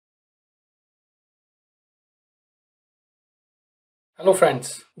Hello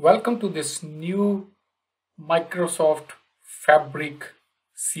friends, welcome to this new Microsoft Fabric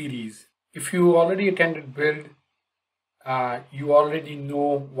series. If you already attended Build, you already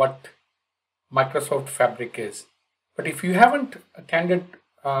know what Microsoft Fabric is. But if you haven't attended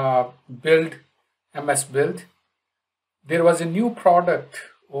Build, MS Build, there was a new product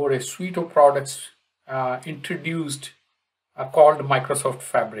or a suite of products introduced called Microsoft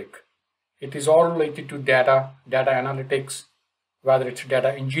Fabric. It is all related to data analytics, whether it's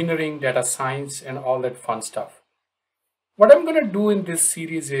data engineering, data science, and all that fun stuff. What I'm going to do in this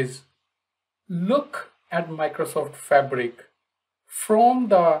series is look at Microsoft Fabric from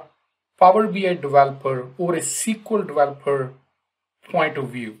the Power BI developer or a SQL developer point of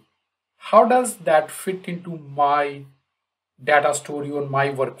view. How does that fit into my data story or my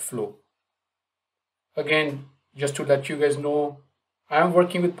workflow? Again, just to let you guys know, I'm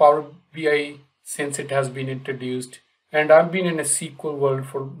working with Power BI since it has been introduced, and I've been in a SQL world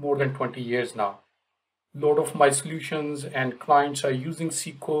for more than 20 years now. A lot of my solutions and clients are using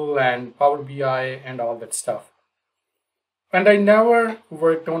SQL and Power BI and all that stuff. And I never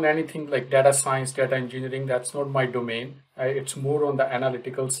worked on anything like data science, data engineering. That's not my domain. It's more on the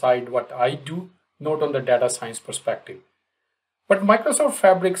analytical side, what I do, not on the data science perspective. But Microsoft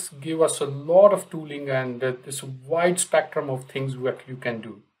Fabrics give us a lot of tooling and this wide spectrum of things that you can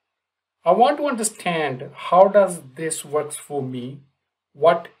do. I want to understand how does this works for me,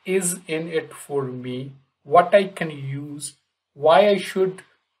 what is in it for me, what I can use, why I should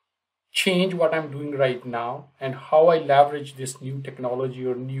change what I'm doing right now, and how I leverage this new technology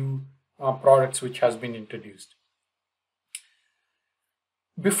or new products which has been introduced.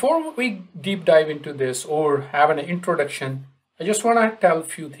 Before we deep dive into this or have an introduction, I just want to tell a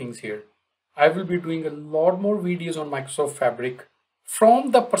few things here. I will be doing a lot more videos on Microsoft Fabric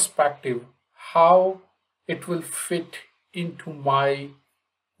from the perspective how it will fit into my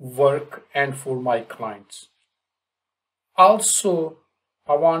work and for my clients. Also,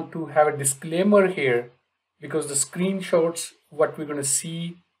 I want to have a disclaimer here because the screenshots, what we're going to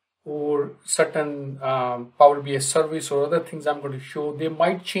see, or certain Power BI service or other things I'm going to show, they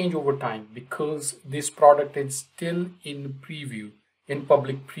might change over time because this product is still in preview, in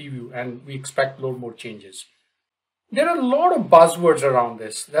public preview, and we expect a lot more changes. There are a lot of buzzwords around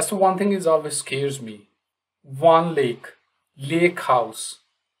this. That's the one thing is always scares me. OneLake, Lakehouse,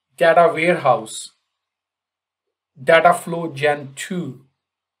 data warehouse, data flow Gen 2,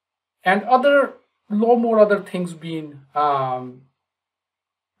 and lot more other things being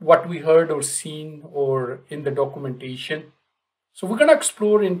what we heard or seen or in the documentation. So we're going to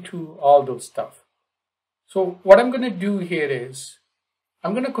explore into all those stuff. So what I'm going to do here is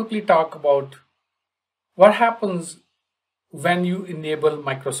I'm going to quickly talk about what happens when you enable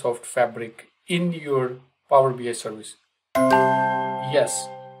Microsoft Fabric in your Power BI service. Yes,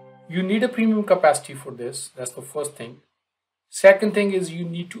 you need a premium capacity for this. That's the first thing. Second thing is you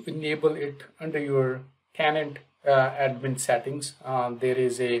need to enable it under your tenant admin settings. There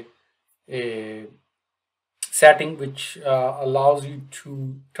is a setting which allows you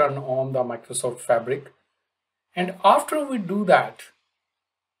to turn on the Microsoft Fabric. And after we do that,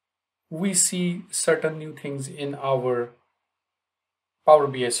 we see certain new things in our Power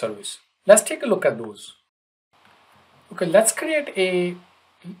BI service. Let's take a look at those. Okay, let's create a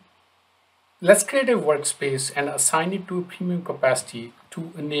workspace and assign it to a premium capacity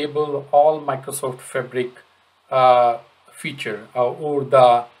to enable all Microsoft Fabric feature or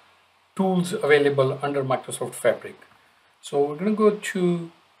the tools available under Microsoft Fabric. So we're going to go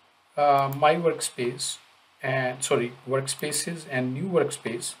to my workspace and workspaces and new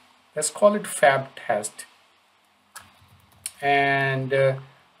workspace. Let's call it Fab Test. And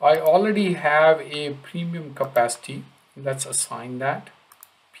I already have a premium capacity. Let's assign that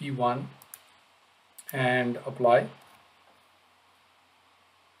P1 and apply.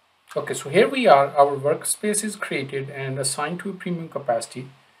 Okay, so here we are. Our workspace is created and assigned to a premium capacity.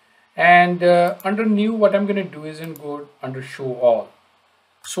 And under new, what I'm going to do is go under show all.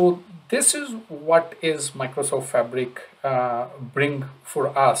 So this is what is Microsoft Fabric bring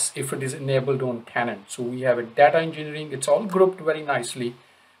for us if it is enabled on tenant. So we have a data engineering. It's all grouped very nicely.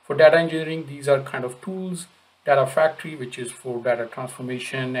 For data engineering, these are kind of tools. Data factory, which is for data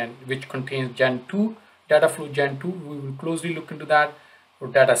transformation and which contains Gen 2, data flow Gen 2. We will closely look into that. For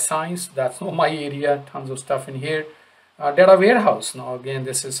data science, that's not my area. Tons of stuff in here. Data warehouse. Now again,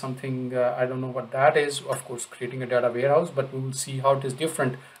 this is something I don't know what that is. Of course, creating a data warehouse, but we will see how it is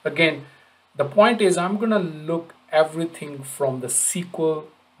different. Again, the point is I'm gonna look everything from the SQL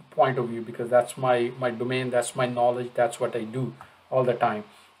point of view because that's my domain, that's my knowledge, that's what I do all the time.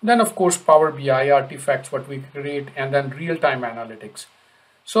 Then of course Power BI artifacts, what we create, and then real-time analytics.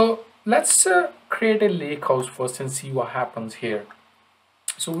 So let's create a lakehouse first and see what happens here.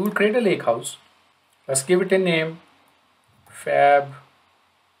 So we will create a lakehouse. Let's give it a name, Fab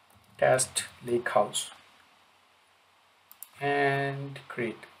Test Lakehouse, and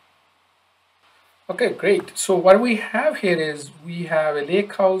create. Okay, great. So what we have here is we have a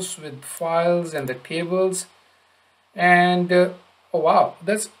lakehouse with files and the tables, and oh wow,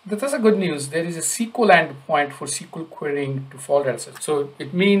 that's a good news. There is a SQL endpoint for SQL querying to fall data sets. So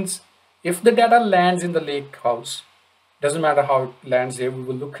it means if the data lands in the lakehouse, doesn't matter how it lands there, we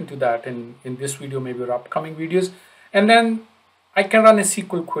will look into that in this video, maybe or upcoming videos, and then I can run a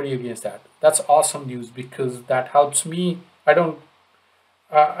SQL query against that. That's awesome news because that helps me. I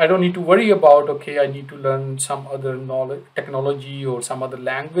don't need to worry about, okay, I need to learn some other knowledge, technology or some other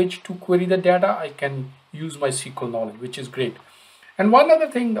language to query the data. I can use my SQL knowledge, which is great. And one other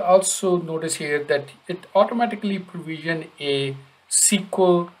thing also notice here that it automatically provision a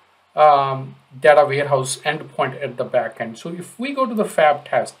SQL data warehouse endpoint at the back end. So if we go to the Fab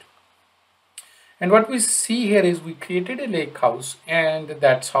test, and what we see here is we created a lakehouse, and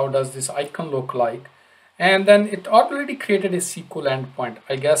that's how does this icon look like. And then it already created a SQL endpoint.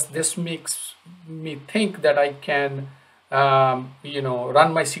 I guess this makes me think that I can, run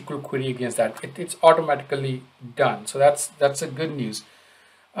my SQL query against that. It's automatically done. So that's a good news.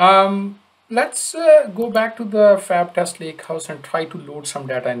 Let's go back to the Fab Test Lakehouse and try to load some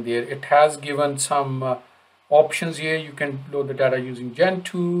data in there. It has given some options here. You can load the data using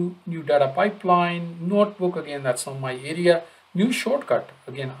Gen2, new data pipeline, notebook. Again, that's not my area. New shortcut.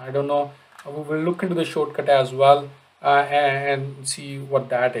 Again, I don't know. We will look into the shortcut as well and see what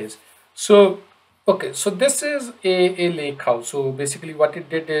that is. So, okay, so this is a lakehouse. So basically what it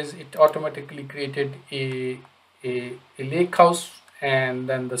did is it automatically created a lakehouse and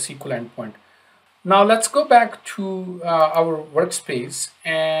then the SQL endpoint. Now let's go back to our workspace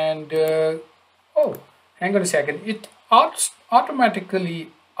and oh, hang on a second. It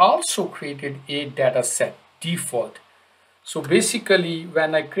automatically also created a data set default. So basically,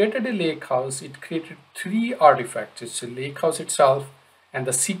 when I created a lakehouse, it created three artifacts. It's a lakehouse itself and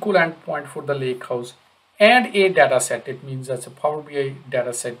the SQL endpoint for the lakehouse and a data set. It means that's a Power BI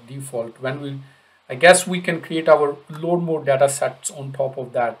data set default. I guess we can create our load more data sets on top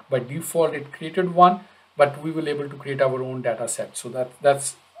of that. By default, it created one, but we will able to create our own data set. So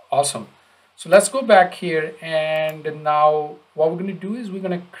that's awesome. So let's go back here, and now what we're going to do is we're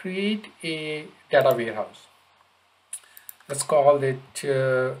going to create a data warehouse. Let's call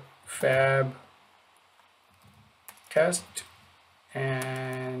it Fab Test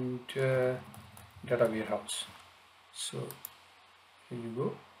and data warehouse. So here you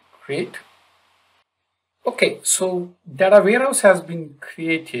go, create. Okay, so data warehouse has been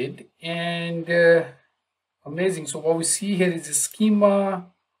created, and amazing. So what we see here is a schema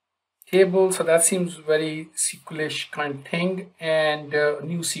table. So that seems very SQL-ish kind of thing, and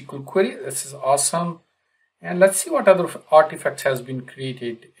new SQL query. This is awesome. And let's see what other artifacts has been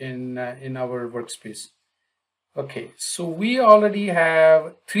created in our workspace. Okay, so we already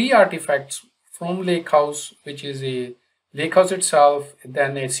have three artifacts from Lakehouse, which is a Lakehouse itself,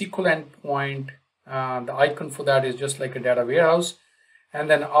 then a SQL endpoint. The icon for that is just like a data warehouse, and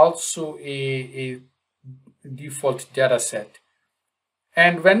then also a default data set.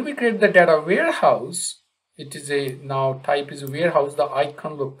 And when we create the data warehouse, it is now type is a warehouse. The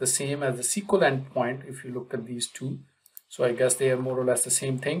icon look the same as the SQL endpoint if you look at these two. So I guess they are more or less the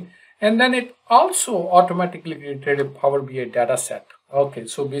same thing. And then it also automatically created a Power BI data set. Okay,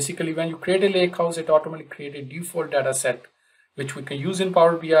 so basically when you create a lakehouse, it automatically creates a default data set which we can use in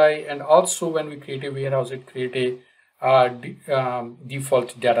Power BI. And also when we create a warehouse, it creates a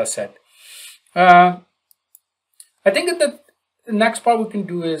default data set. I think that the next part we can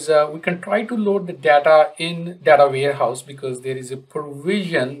do is we can try to load the data in data warehouse, because there is a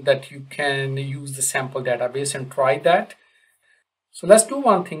provision that you can use the sample database and try that. So let's do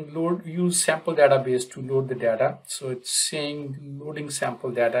one thing, use sample database to load the data. So it's saying loading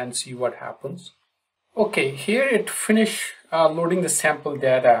sample data and see what happens. Okay, here it finished loading the sample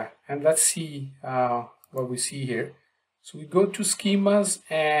data, and let's see what we see here. So we go to schemas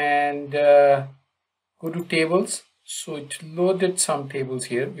and go to tables. So it loaded some tables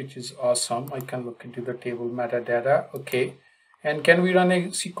here, which is awesome. I can look into the table metadata. Okay, and can we run a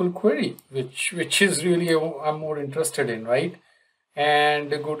SQL query, which is really I'm more interested in, right? And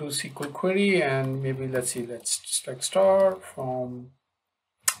go to SQL query, and maybe let's select star from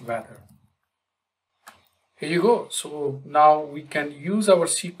weather. Here you go. So now we can use our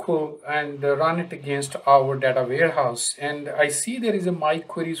SQL and run it against our data warehouse. And I see there is a My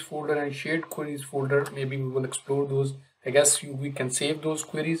Queries folder and Shared Queries folder. Maybe we will explore those. I guess we can save those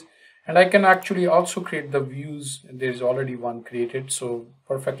queries. And I can actually also create the views. There's already one created, so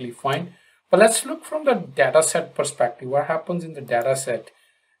perfectly fine. But let's look from the dataset perspective. What happens in the dataset?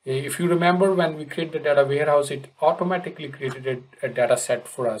 If you remember, when we create the data warehouse, it automatically created a data set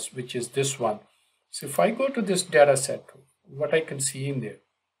for us, which is this one. So if I go to this data set, what I can see in there,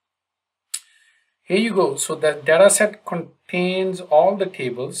 here you go. So that data set contains all the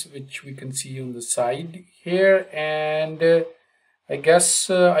tables, which we can see on the side here. And I guess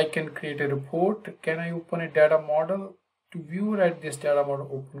I can create a report. Can I open a data model? To view at this data model,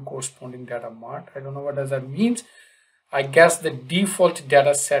 open corresponding data mart. I don't know what does that means. I guess the default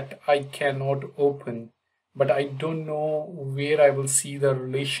data set I cannot open, but I don't know where I will see the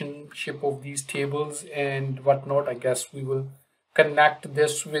relationship of these tables and whatnot. I guess we will connect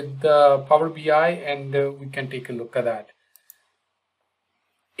this with the Power BI and we can take a look at that.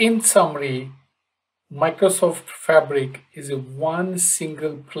 In summary, Microsoft Fabric is a one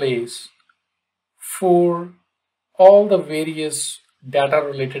single place for all the various data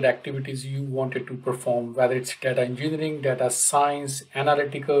related activities you wanted to perform, whether it's data engineering, data science,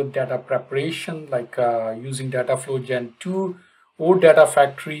 analytical, data preparation, like using data flow gen 2 or data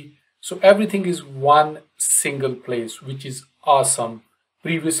factory. So everything is one single place, which is awesome.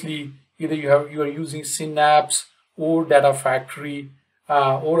 Previously, either you are using Synapse or data factory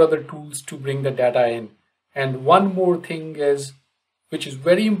or other tools to bring the data in. And one more thing is, which is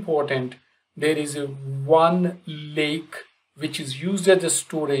very important, there is a one lake which is used as a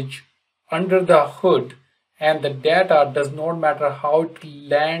storage under the hood, and the data does not matter how it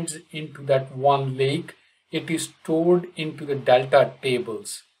lands into that one lake, it is stored into the delta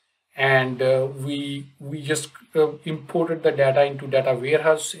tables. And we just imported the data into data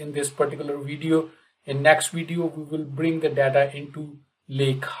warehouse in this particular video. In next video we will bring the data into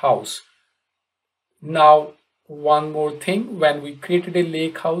Lakehouse. Now one more thing, when we created a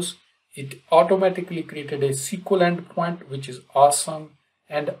Lakehouse, it automatically created a SQL endpoint, which is awesome,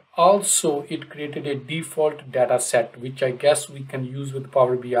 and also it created a default data set, which I guess we can use with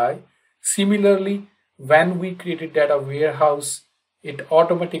Power BI. Similarly, when we created data warehouse, it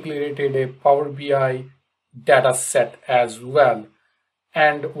automatically created a Power BI data set as well.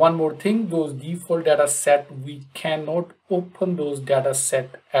 And one more thing, those default data set, we cannot open those data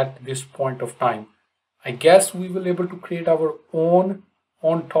set at this point of time. I guess we will able to create our own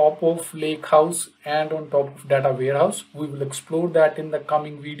on top of Lakehouse and on top of data warehouse. We will explore that in the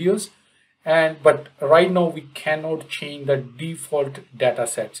coming videos. But right now we cannot change the default data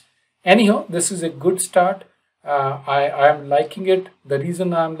sets. Anyhow, this is a good start. I am liking it. The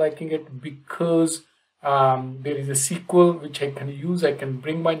reason I'm liking it, because there is a SQL which I can use. I can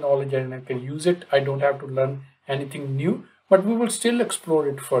bring my knowledge and I can use it. I don't have to learn anything new, but we will still explore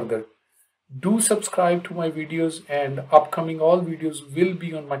it further. Do subscribe to my videos, and upcoming all videos will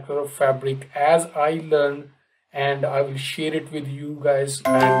be on Microsoft Fabric as I learn, and I will share it with you guys,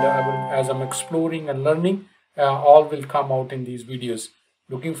 and as I'm exploring and learning, all will come out in these videos.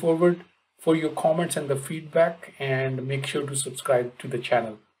 Looking forward for your comments and the feedback, and make sure to subscribe to the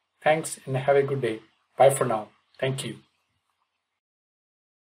channel. Thanks and have a good day. Bye for now. Thank you.